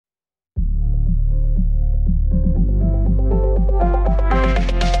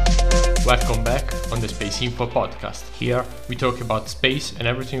Welcome back on the Space Info podcast. Here we talk about space and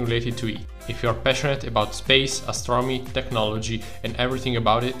everything related to it. If you are passionate about space, astronomy, technology and everything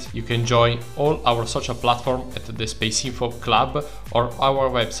about it, you can join all our social platforms at the Space Info Club or our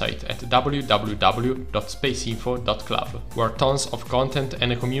website at www.spaceinfo.club, where tons of content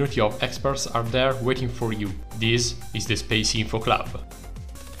and a community of experts are there waiting for you. This is the Space Info Club.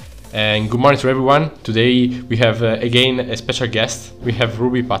 And good morning to everyone. Today we have again a special guest. We have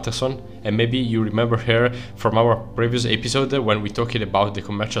Ruby Patterson, and maybe you remember her from our previous episode when we talked about the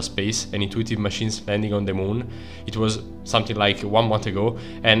commercial space and intuitive machines landing on the moon. It was something like 1 month ago,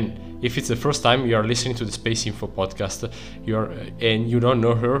 and if it's the first time you are listening to the Space Info podcast and you don't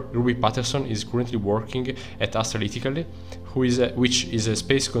know her, Ruby Patterson is currently working at Astralytical, which is a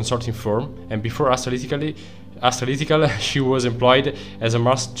space consulting firm, and before Astralytical, she was employed as a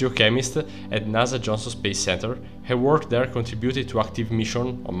Mars geochemist at NASA Johnson Space Center. Her work there contributed to active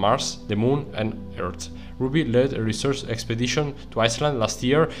missions on Mars, the Moon, and Earth. Ruby led a research expedition to Iceland last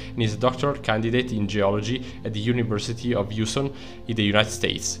year and is a doctoral candidate in geology at the University of Houston in the United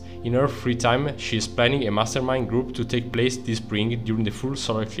States. In her free time, she is planning a mastermind group to take place this spring during the full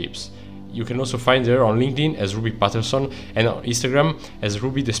solar eclipse. You can also find her on LinkedIn as Ruby Patterson and on Instagram as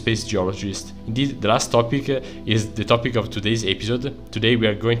Ruby the Space Geologist. Indeed, the last topic is the topic of today's episode. Today we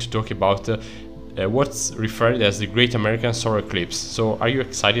are going to talk about what's referred as the Great American Solar Eclipse. So are you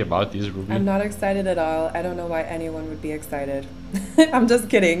excited about this, Ruby? I'm not excited at all. I don't know why anyone would be excited. I'm just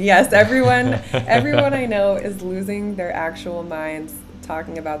kidding. Yes, everyone I know is losing their actual minds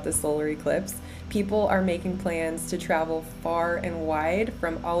talking about the solar eclipse. People are making plans to travel far and wide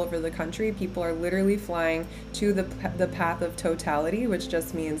from all over the country. People are literally flying to the path of totality, which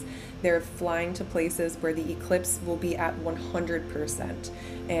just means they're flying to places where the eclipse will be at 100%.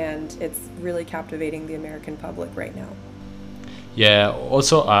 And it's really captivating the American public right now. Yeah,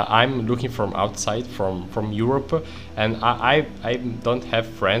 also I'm looking from outside, from Europe, and I don't have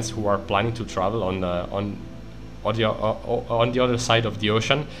friends who are planning to travel on the other side of the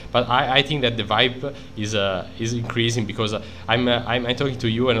ocean, but I think that the vibe is increasing because I'm talking to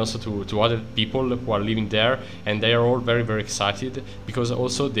you and also to other people who are living there, and they are all very, very excited because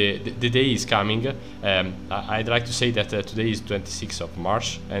also the day is coming. I'd like to say that today is 26th of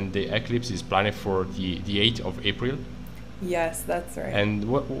March and the eclipse is planned for the 8th of April. Yes, that's right. And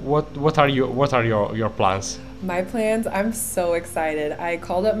what are your plans? My plans, I'm so excited. I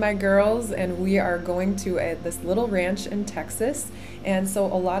called up my girls and we are going to this little ranch in Texas. And so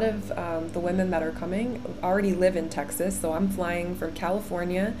a lot of the women that are coming already live in Texas. So I'm flying from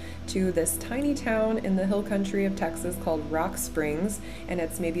California to this tiny town in the hill country of Texas called Rock Springs. And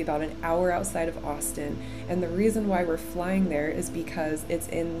it's maybe about an hour outside of Austin. And the reason why we're flying there is because it's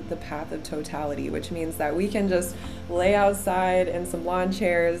in the path of totality, which means that we can just lay outside in some lawn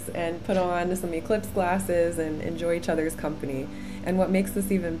chairs and put on some eclipse glasses and enjoy each other's company. And what makes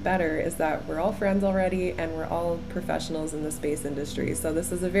this even better is that we're all friends already and we're all professionals in the space industry. So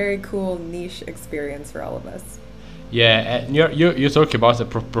this is a very cool niche experience for all of us. Yeah, and you talk about the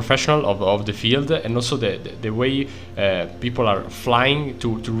professional of the field and also the way people are flying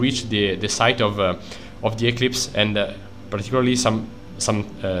to reach the site of the eclipse, and particularly some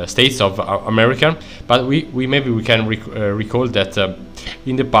states of America. But we can recall that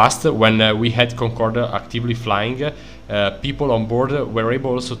in the past when we had Concorde actively flying, people on board were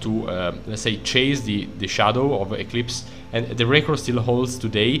able also to let's say chase the shadow of eclipse, and the record still holds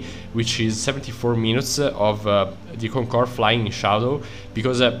today, which is 74 minutes of the Concorde flying in shadow.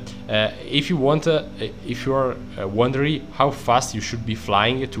 Because if you are wondering how fast you should be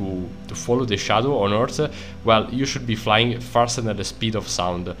flying to follow the shadow on Earth, well, you should be flying faster than the speed of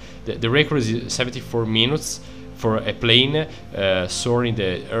sound. The record is 74 minutes for a plane soaring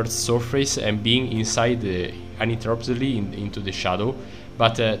the Earth's surface and being inside uninterruptedly into the shadow.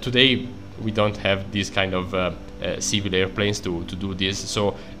 But today we don't have this kind of civil airplanes to do this.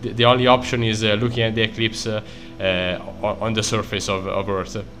 So the only option is looking at the eclipse on the surface of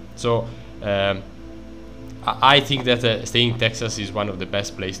Earth. So I think that staying in Texas is one of the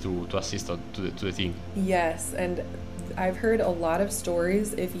best places to assist to the thing. Yes, and I've heard a lot of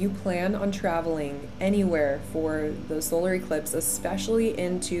stories. If you plan on traveling anywhere for the solar eclipse, especially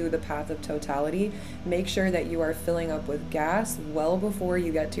into the path of totality, make sure that you are filling up with gas well before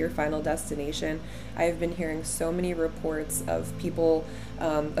you get to your final destination. I've been hearing so many reports of people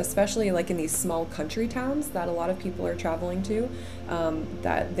especially like in these small country towns that a lot of people are traveling to,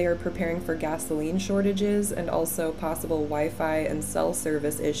 that they're preparing for gasoline shortages and also possible Wi-Fi and cell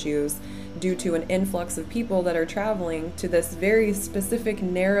service issues due to an influx of people that are traveling to this very specific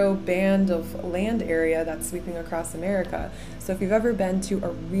narrow band of land area that's sweeping across America. So if you've ever been to a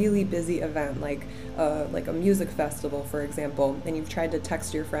really busy event like a music festival, for example, and you've tried to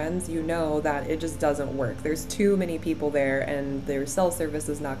text your friends, you know that it just doesn't work. There's too many people there and their cell service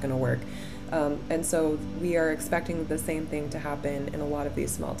is not going to work. And so we are expecting the same thing to happen in a lot of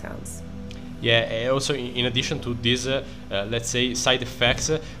these small towns. Yeah, also in addition to these, let's say, side effects,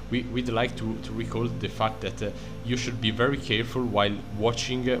 we'd like to recall the fact that you should be very careful while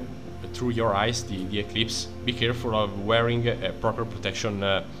watching through your eyes the eclipse. Be careful of wearing proper protection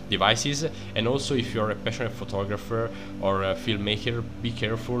devices, and also if you're a passionate photographer or a filmmaker, be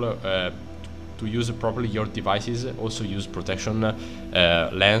careful to use properly your devices. Also use protection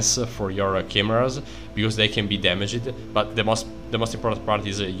lens for your cameras, because they can be damaged. But the most important part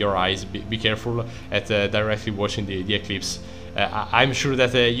is your eyes. Be careful at directly watching the eclipse. I'm sure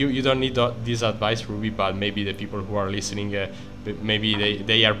that you don't need this advice, Ruby, but maybe the people who are listening, maybe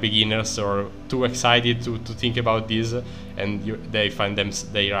they are beginners or too excited to think about this, and they find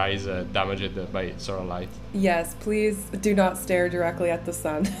their eyes damaged by solar light. Yes, please do not stare directly at the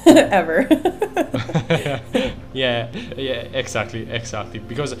sun ever. yeah, exactly.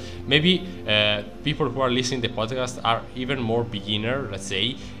 Because maybe people who are listening to the podcast are even more beginner, let's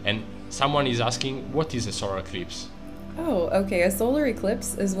say, and someone is asking, what is a solar eclipse? Oh, okay. A solar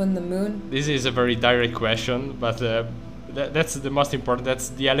eclipse is when the moon... This is a very direct question, but that's the most important. That's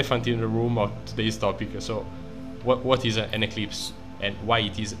the elephant in the room of today's topic. So what is an eclipse, and why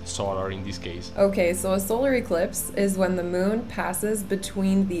it is solar in this case? Okay, so a solar eclipse is when the moon passes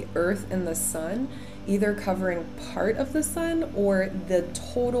between the Earth and the sun, either covering part of the sun or the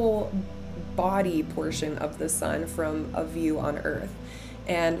total body portion of the sun from a view on Earth.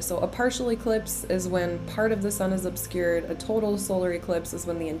 And so a partial eclipse is when part of the sun is obscured. A total solar eclipse is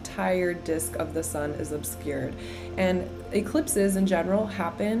when the entire disk of the sun is obscured. And eclipses in general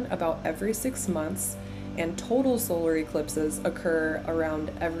happen about every 6 months, and total solar eclipses occur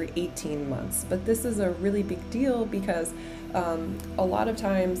around every 18 months. But this is a really big deal because a lot of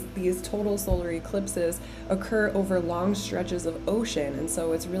times these total solar eclipses occur over long stretches of ocean, and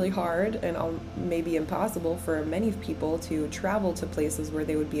so it's really hard and maybe impossible for many people to travel to places where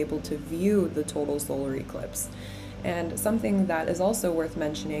they would be able to view the total solar eclipse. And something that is also worth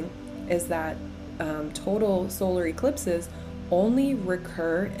mentioning is that total solar eclipses only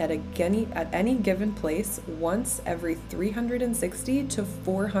recur at any given place once every 360 to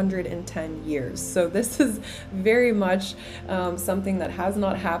 410 years. So this is very much something that has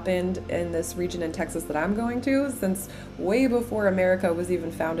not happened in this region in Texas that I'm going to since way before America was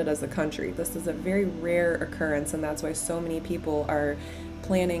even founded as a country. This is a very rare occurrence, and that's why so many people are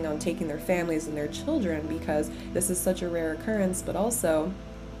planning on taking their families and their children, because this is such a rare occurrence. But also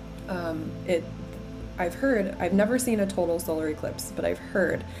I've never seen a total solar eclipse, but I've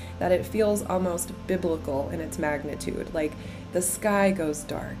heard that it feels almost biblical in its magnitude. Like the sky goes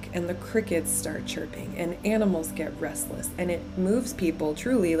dark and the crickets start chirping and animals get restless, and it moves people,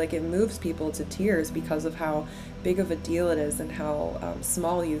 truly, like it moves people to tears because of how big of a deal it is and how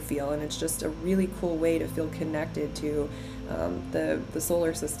small you feel. And it's just a really cool way to feel connected to the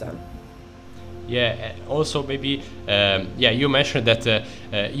solar system. Yeah, also maybe, you mentioned that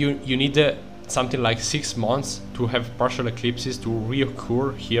you need something like 6 months to have partial eclipses to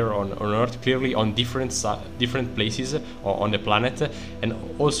reoccur here on Earth, clearly on different places on the planet, and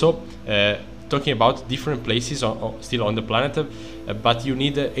also talking about different places still on the planet, but you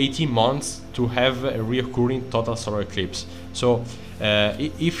need 18 months to have a reoccurring total solar eclipse. So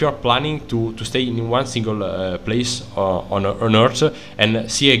if you're planning to stay in one single place on Earth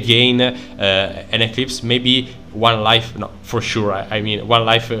and see again an eclipse, maybe one life, no, for sure. I mean, one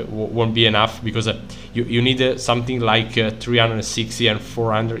life won't be enough, because you need something like 360 and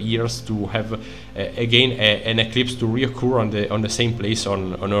 400 years to have again an eclipse to reoccur on the same place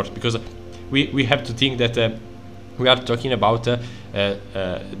on Earth, because we have to think that we are talking about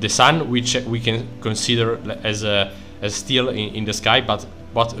the sun, which we can consider as still in the sky, but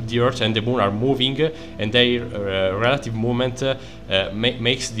the Earth and the Moon are moving, and their relative movement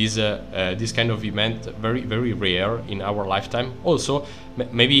makes this kind of event very, very rare in our lifetime. Also,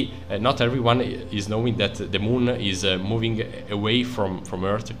 maybe not everyone is knowing that the Moon is moving away from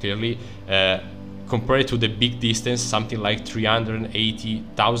Earth, clearly, compared to the big distance, something like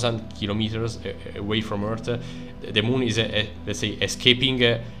 380,000 kilometers away from Earth. The Moon is, let's say,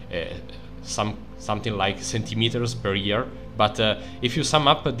 escaping something like centimeters per year, But if you sum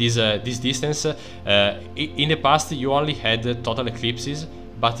up this distance, in the past you only had total eclipses,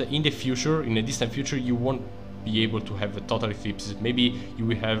 but in the future, in the distant future, you won't be able to have total eclipses. Maybe you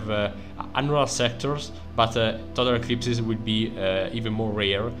will have annular sectors, but total eclipses will be even more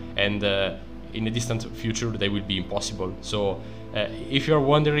rare, and in the distant future they will be impossible. So if you're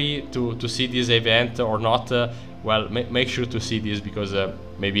wondering to see this event or not, well, make sure to see this, because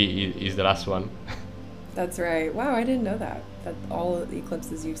maybe it is the last one. That's right. Wow, I didn't know that all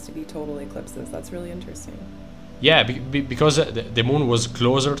eclipses used to be total eclipses. That's really interesting. Yeah, because the moon was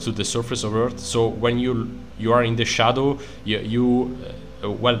closer to the surface of Earth, so when you are in the shadow,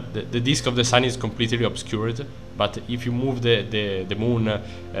 well, the disk of the sun is completely obscured. But if you move the moon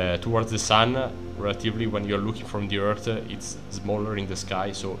towards the sun, relatively, when you're looking from the Earth, it's smaller in the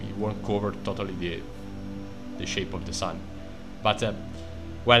sky, so it won't cover totally the shape of the sun. But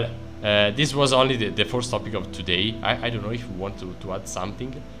well, this was only the first topic of today. I don't know if you want to add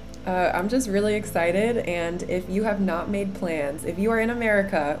something. I'm just really excited, and if you have not made plans, if you are in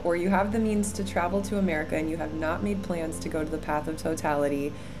America or you have the means to travel to America and you have not made plans to go to the Path of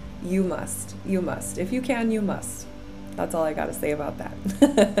Totality, you must. You must. If you can, you must. That's all I got to say about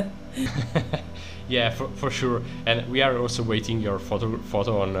that. Yeah, for sure. And we are also waiting your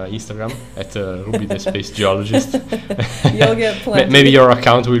photo on Instagram at Ruby the Space Geologist. You'll get plenty. Maybe your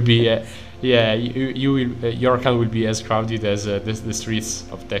account will be yeah, you will. Your account will be as crowded as the streets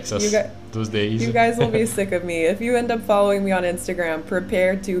of Texas those days. You guys will be sick of me if you end up following me on Instagram.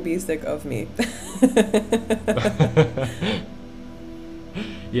 Prepare to be sick of me.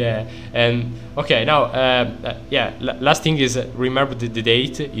 Yeah, and okay, now yeah, last thing is remember the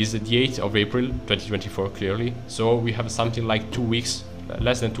date is the 8th of April 2024 clearly. So we have something like 2 weeks,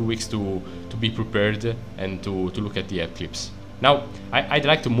 less than 2 weeks to be prepared and to look at the eclipse. Now, I'd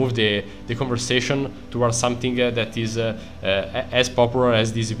like to move the conversation towards something that is as popular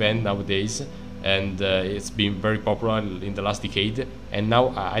as this event nowadays, and it's been very popular in the last decade. And now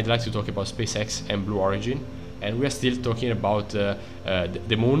I'd like to talk about SpaceX and Blue Origin. And we are still talking about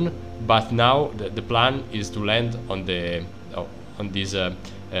the moon, but now the plan is to land on this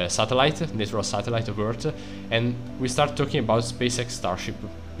satellite, natural satellite of Earth, and we start talking about SpaceX Starship,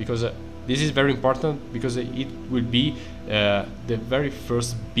 because this is very important, because it will be the very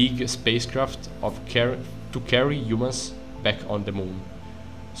first big spacecraft to carry humans back on the moon.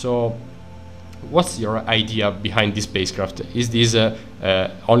 So what's your idea behind this spacecraft? Is this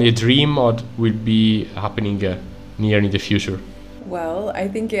only a dream, or will be happening near in the future? Well, I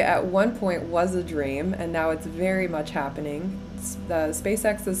think it at one point was a dream, and now it's very much happening. The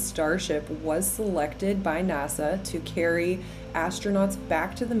SpaceX's Starship was selected by NASA to carry astronauts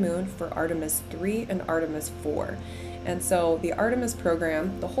back to the moon for Artemis 3 and Artemis 4. And so the Artemis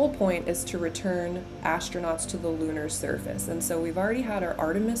program, the whole point is to return astronauts to the lunar surface. And so we've already had our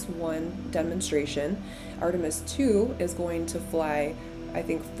Artemis 1 demonstration. Artemis 2 is going to fly, I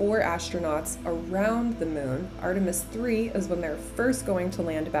think, 4 astronauts around the moon. Artemis 3 is when they're first going to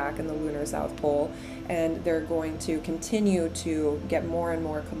land back in the lunar South Pole, and they're going to continue to get more and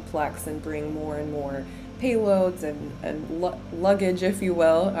more complex and bring more and more payloads and luggage, if you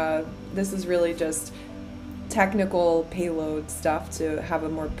will. This is really just technical payload stuff to have a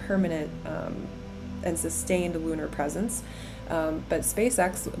more permanent and sustained lunar presence. But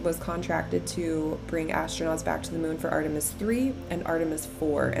SpaceX was contracted to bring astronauts back to the moon for Artemis 3 and Artemis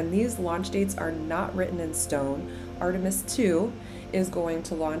 4, and these launch dates are not written in stone. Artemis 2 is going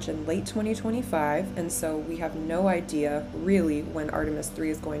to launch in late 2025, and so we have no idea really when Artemis 3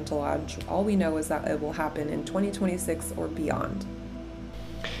 is going to launch. All we know is that it will happen in 2026 or beyond.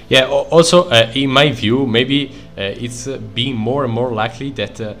 Yeah, also in my view, maybe it's being more and more likely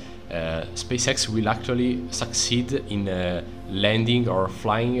that SpaceX will actually succeed in landing or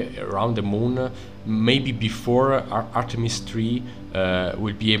flying around the moon maybe before Artemis 3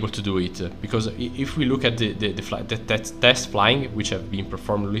 will be able to do it. Because if we look at the test flying which have been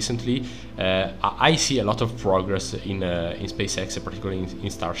performed recently, I see a lot of progress in SpaceX, particularly in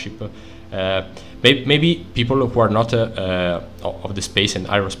Starship. Maybe people who are not of the space and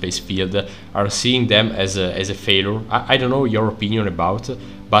aerospace field are seeing them as a failure. I don't know your opinion about,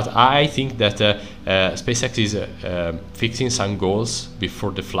 but I think that SpaceX is fixing some goals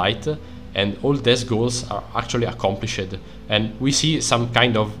before the flight, and all these goals are actually accomplished. And we see some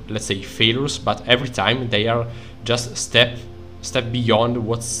kind of, let's say, failures, but every time they are just step beyond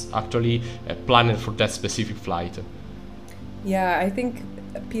what's actually planned for that specific flight. Yeah, I think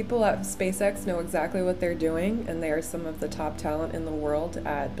people at SpaceX know exactly what they're doing, and they are some of the top talent in the world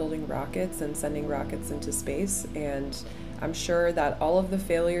at building rockets and sending rockets into space. And I'm sure that all of the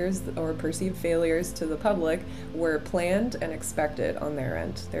failures or perceived failures to the public were planned and expected on their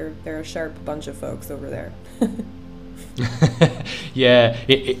end. They're a sharp bunch of folks over there. Yeah,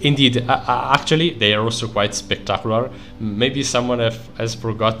 indeed. Actually, they are also quite spectacular. Maybe someone has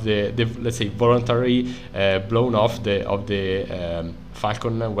forgot the let's say voluntary blown off of the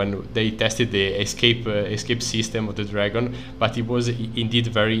Falcon when they tested the escape system of the Dragon. But it was indeed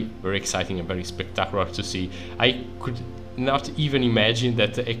very exciting and very spectacular to see. I could not even imagine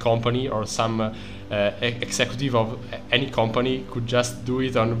that a company or some executive of any company could just do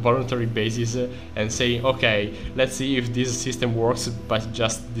it on a voluntary basis and say, okay, let's see if this system works, but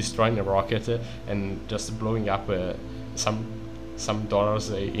just destroying a rocket and just blowing up some dollars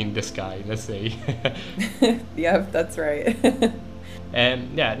in the sky, let's say. Yep, that's right.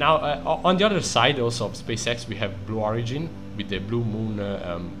 And yeah, now on the other side also of SpaceX, we have Blue Origin with the Blue Moon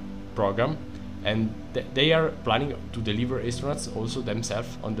program. And they are planning to deliver astronauts also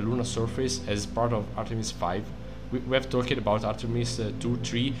themselves on the lunar surface as part of Artemis 5. We have talked about Artemis 2,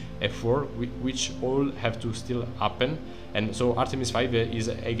 3, and 4, which all have to still happen. And so Artemis 5 is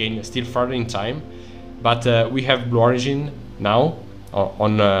again still further in time. But we have Blue Origin now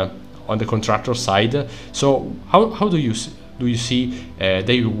on the contractor side. So how do you see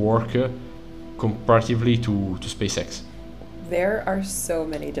their work comparatively to SpaceX? There are so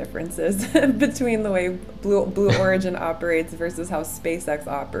many differences between the way Blue Origin operates versus how SpaceX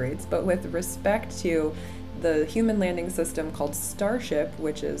operates. But with respect to the human landing system called Starship,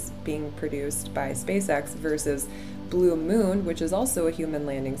 which is being produced by SpaceX, versus Blue Moon, which is also a human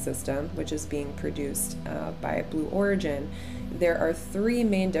landing system, which is being produced by Blue Origin, there are three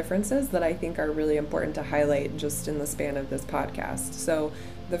main differences that I think are really important to highlight just in the span of this podcast. So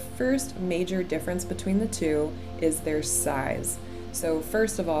the first major difference between the two is their size. So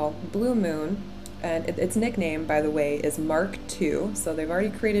first of all, Blue Moon, and its nickname, by the way, is Mark II. So they've already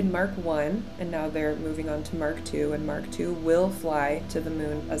created Mark I, and now they're moving on to Mark II, and Mark II will fly to the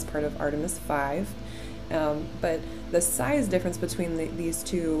moon as part of Artemis 5. But the size difference between these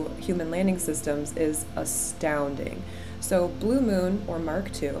two human landing systems is astounding. So Blue Moon, or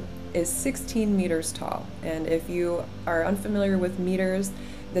Mark II, is 16 meters tall. And if you are unfamiliar with meters,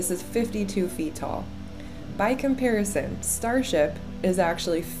 this is 52 feet tall. By comparison, Starship is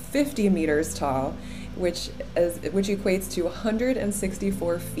actually 50 meters tall, which equates to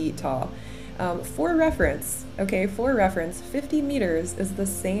 164 feet tall. For reference, 50 meters is the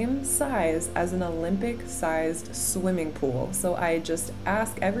same size as an Olympic-sized swimming pool. So I just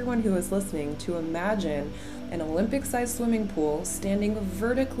ask everyone who is listening to imagine an Olympic-sized swimming pool standing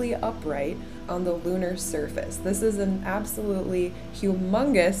vertically upright on the lunar surface. This is an absolutely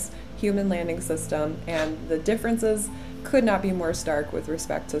humongous human landing system, and the differences could not be more stark with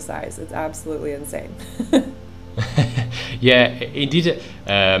respect to size. It's absolutely insane. Yeah, indeed.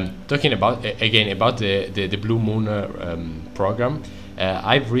 Talking about the Blue Moon program,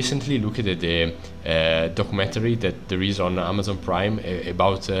 I've recently looked at the documentary that there is on Amazon Prime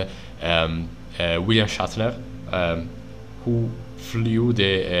about William Shatner, who flew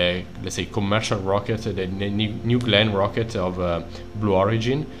the let's say commercial rocket, the New Glenn rocket of Blue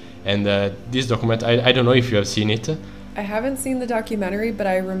Origin. And this document, I don't know if you have seen it. I haven't seen the documentary, but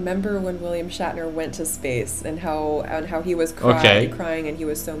I remember when William Shatner went to space and how he was crying, and he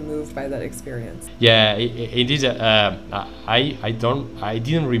was so moved by that experience. Yeah, indeed. I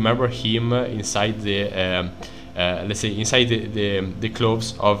didn't remember him inside the let's say inside the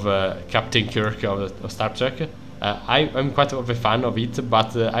clothes of Captain Kirk of Star Trek. I'm quite of a fan of it,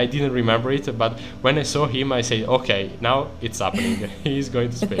 but I didn't remember it. But when I saw him, I said, okay, now it's happening. He's going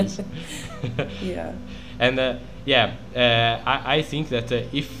to space. Yeah. And I think that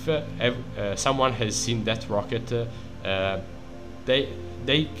if someone has seen that rocket,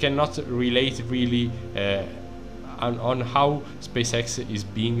 they cannot relate really on how SpaceX is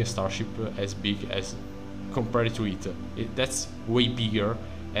being a Starship as big as compared to it. That's way bigger.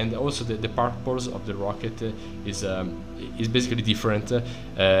 And also the purpose of the rocket is basically different.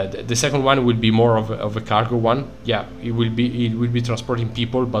 The second one will be more of a cargo one. Yeah, it will be transporting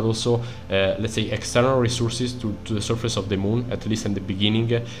people, but also let's say external resources to the surface of the moon, at least in the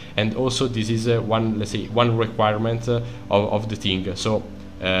beginning. And also this is one requirement of the thing. So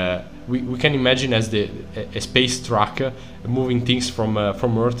we can imagine as a space truck moving things from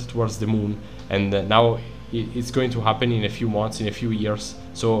Earth towards the moon, and now it's going to happen in a few months, in a few years.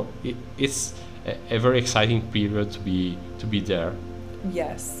 So it's a very exciting period to be there.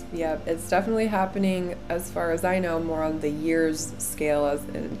 Yes, yeah, it's definitely happening, as far as I know, more on the years scale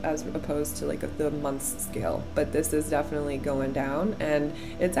as opposed to like the months scale. But this is definitely going down, and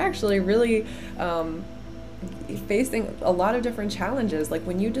it's actually really facing a lot of different challenges. Like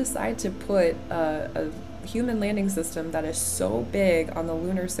when you decide to put a human landing system that is so big on the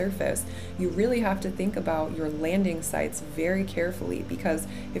lunar surface, you really have to think about your landing sites very carefully, because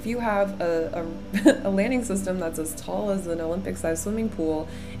if you have a landing system that's as tall as an Olympic-sized swimming pool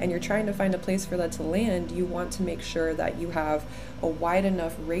and you're trying to find a place for that to land, you want to make sure that you have a wide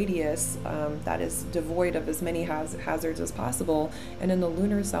enough radius that is devoid of as many hazards as possible. And in the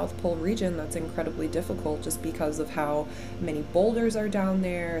lunar South Pole region, that's incredibly difficult just because of how many boulders are down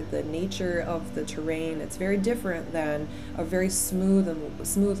there, the nature of the terrain. It's very different than a very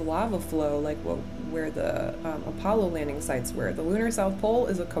smooth lava flow like where the Apollo landing sites were. The lunar South Pole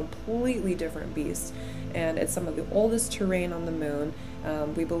is a completely different beast, and it's some of the oldest terrain on the moon.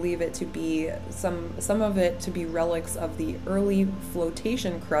 We believe it to be some of it to be relics of the early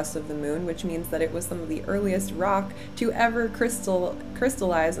flotation crust of the moon, which means that it was some of the earliest rock to ever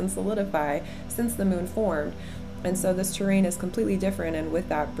crystallize and solidify since the moon formed. And so this terrain is completely different, and with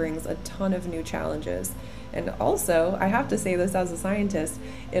that brings a ton of new challenges. And also, I have to say this as a scientist,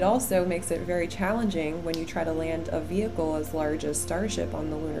 it also makes it very challenging when you try to land a vehicle as large as Starship on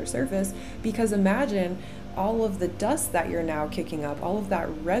the lunar surface, because imagine all of the dust that you're now kicking up, all of that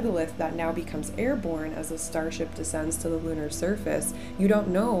regolith that now becomes airborne as a Starship descends to the lunar surface. You don't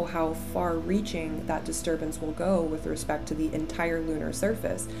know how far-reaching that disturbance will go with respect to the entire lunar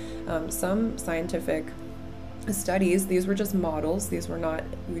surface. Some scientific studies, these were just models, these were not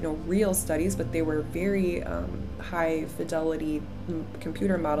real studies, but they were very high fidelity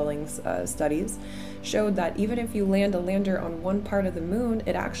computer modeling studies, showed that even if you land a lander on one part of the moon,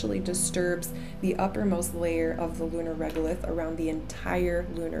 it actually disturbs the uppermost layer of the lunar regolith around the entire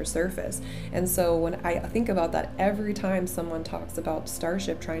lunar surface. And so when I think about that every time someone talks about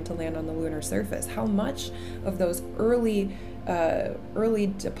Starship trying to land on the lunar surface, how much of those early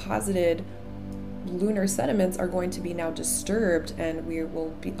deposited lunar sediments are going to be now disturbed, and we will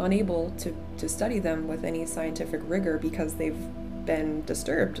be unable to study them with any scientific rigor because they've been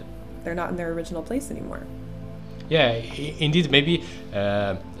disturbed. They're not in their original place anymore. Yeah, indeed. Maybe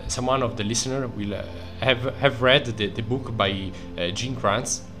someone of the listener will have read the book by Gene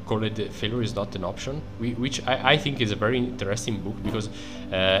Kranz called "Failure is Not an Option," which I think is a very interesting book, because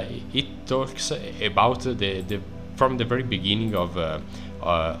it talks about the from the very beginning of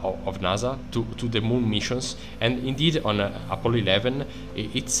NASA to the moon missions. And indeed on Apollo 11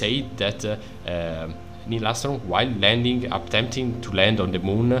 it said that Neil Armstrong, while attempting to land on the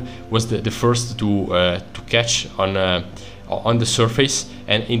moon, was the first to catch on the surface.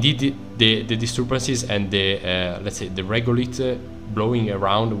 And indeed the disturbances and the let's say the regolith blowing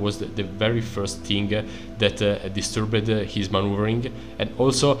around was the very first thing that disturbed his maneuvering, and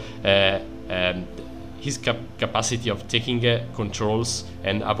also his capacity of taking controls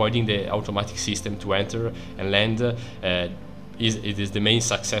and avoiding the automatic system to enter and land it is the main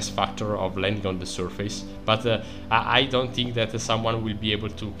success factor of landing on the surface. But I don't think that someone will be able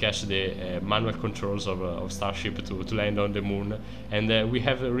to catch the manual controls of Starship to land on the moon. And we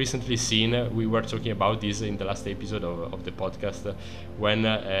have recently seen, we were talking about this in the last episode of the podcast, when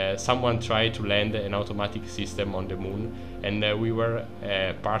someone tried to land an automatic system on the moon, and we were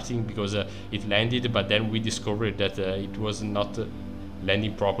partying because it landed, but then we discovered that it was not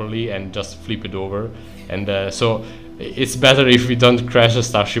landing properly and just flipped over. And so it's better if we don't crash a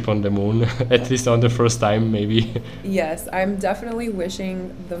Starship on the moon, at least on the first time, maybe. Yes, I'm definitely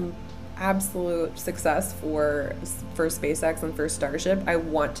wishing the absolute success for SpaceX and for Starship. I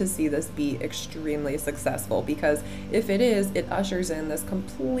want to see this be extremely successful, because if it is, it ushers in this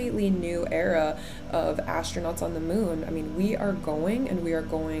completely new era of astronauts on the moon. I mean, we are going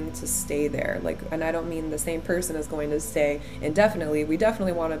to stay there. And I don't mean the same person is going to stay indefinitely. We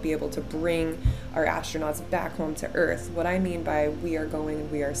definitely want to be able to bring our astronauts back home to Earth. What I mean by we are going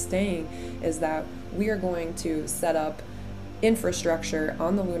and we are staying is that we are going to set up infrastructure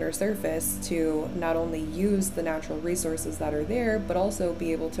on the lunar surface to not only use the natural resources that are there, but also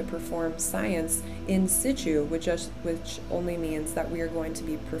be able to perform science in situ, which only means that we are going to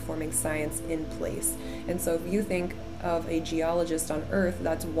be performing science in place. And so if you think of a geologist on Earth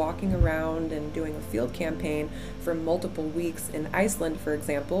that's walking around and doing a field campaign for multiple weeks in Iceland, for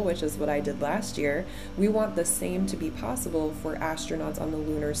example, which is what I did last year, we want the same to be possible for astronauts on the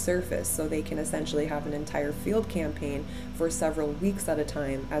lunar surface, so they can essentially have an entire field campaign for several weeks at a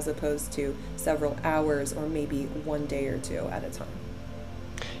time, as opposed to several hours or maybe one day or two at a time.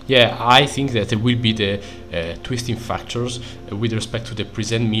 yeah, I think that there will be the twisting factors with respect to the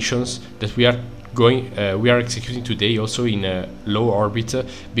present missions that we are executing today, also in low orbit,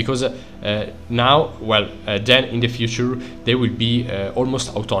 because now, then in the future they will be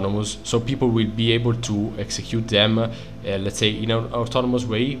almost autonomous. So people will be able to execute them, let's say, in an autonomous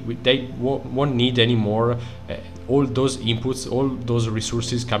way. They won't need anymore all those inputs, all those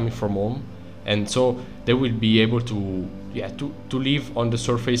resources coming from home, and so they will be able to live on the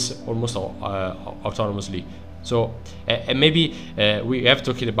surface almost autonomously. So and maybe we have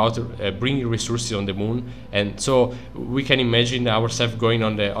talked about bringing resources on the moon, and so we can imagine ourselves going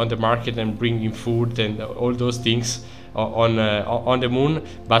on the market and bringing food and all those things on the moon.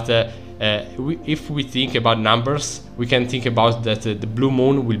 But if we think about numbers, we can think about that the blue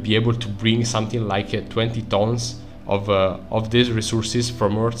moon will be able to bring something like 20 tons of these resources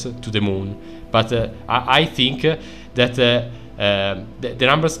from Earth to the moon. But I think that the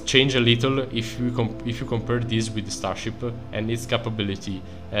numbers change a little if you compare this with the Starship and its capability.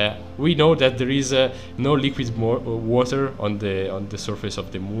 We know that there is no liquid water on the surface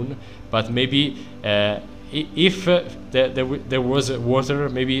of the moon, but maybe if there was water,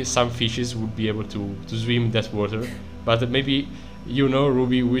 maybe some fishes would be able to swim in that water. But maybe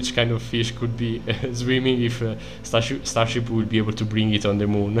Ruby, which kind of fish could be swimming if Starship would be able to bring it on the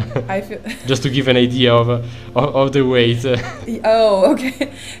moon. I feel just to give an idea of the weight. Oh,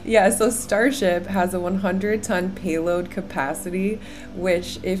 okay. Yeah, so Starship has a 100-ton payload capacity,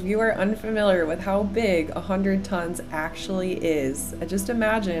 which, if you are unfamiliar with how big 100 tons actually is, just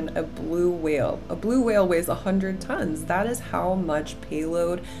imagine a blue whale. A blue whale weighs 100 tons. That is how much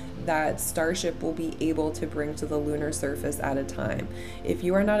payload that Starship will be able to bring to the lunar surface at a time. If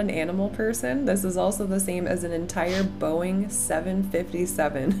you are not an animal person, this is also the same as an entire Boeing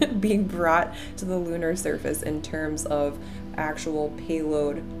 757 being brought to the lunar surface in terms of actual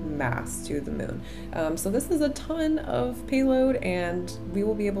payload mass to the moon. So this is a ton of payload, and we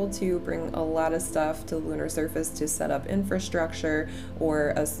will be able to bring a lot of stuff to the lunar surface to set up infrastructure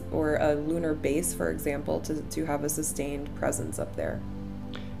or a lunar base, for example, to have a sustained presence up there.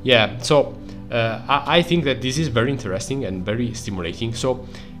 Yeah, so I think that this is very interesting and very stimulating. So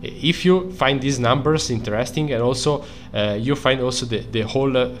if you find these numbers interesting, and also you find also the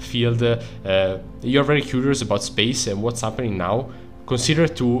whole field, you're very curious about space and what's happening now, consider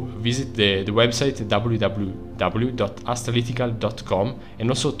to visit the website www.astralytical.com, and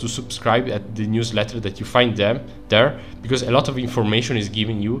also to subscribe at the newsletter that you find there, because a lot of information is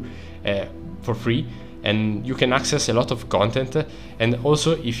given you for free, and you can access a lot of content. And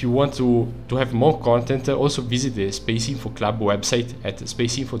also, if you want to have more content, also visit the Space Info Club website at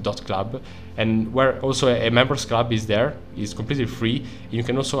spaceinfo.club, and where also a members club is there. It's completely free. You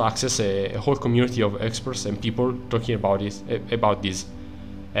can also access a whole community of experts and people talking about this.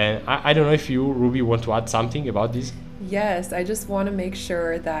 And I don't know if you, Ruby, want to add something about this. Yes, I just want to make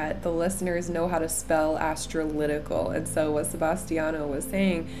sure that the listeners know how to spell astralytical. And so what Sebastiano was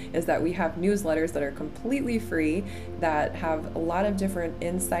saying is that we have newsletters that are completely free, that have a lot of different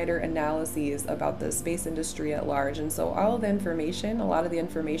insider analyses about the space industry at large. And so all of the information, a lot of the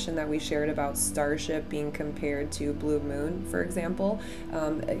information that we shared about Starship being compared to Blue Moon, for example,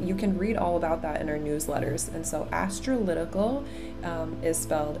 you can read all about that in our newsletters. And so astralytical is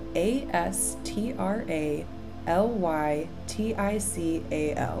spelled ASTRALYTICAL.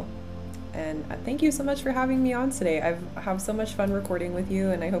 And thank you so much for having me on today. I've had so much fun recording with you,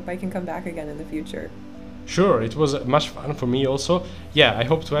 and I hope I can come back again in the future. Sure, it was much fun for me also. Yeah, I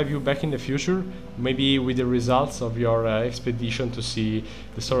hope to have you back in the future, maybe with the results of your expedition to see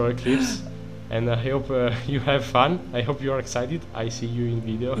the solar eclipse. And I hope you have fun. I hope you are excited. I see you in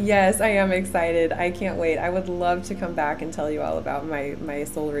video. Yes, I am excited. I can't wait. I would love to come back and tell you all about my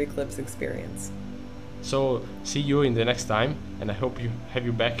solar eclipse experience. So see you in the next time, and I hope you have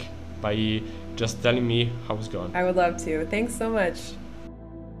you back by just telling me how it's gone. I would love to. Thanks so much.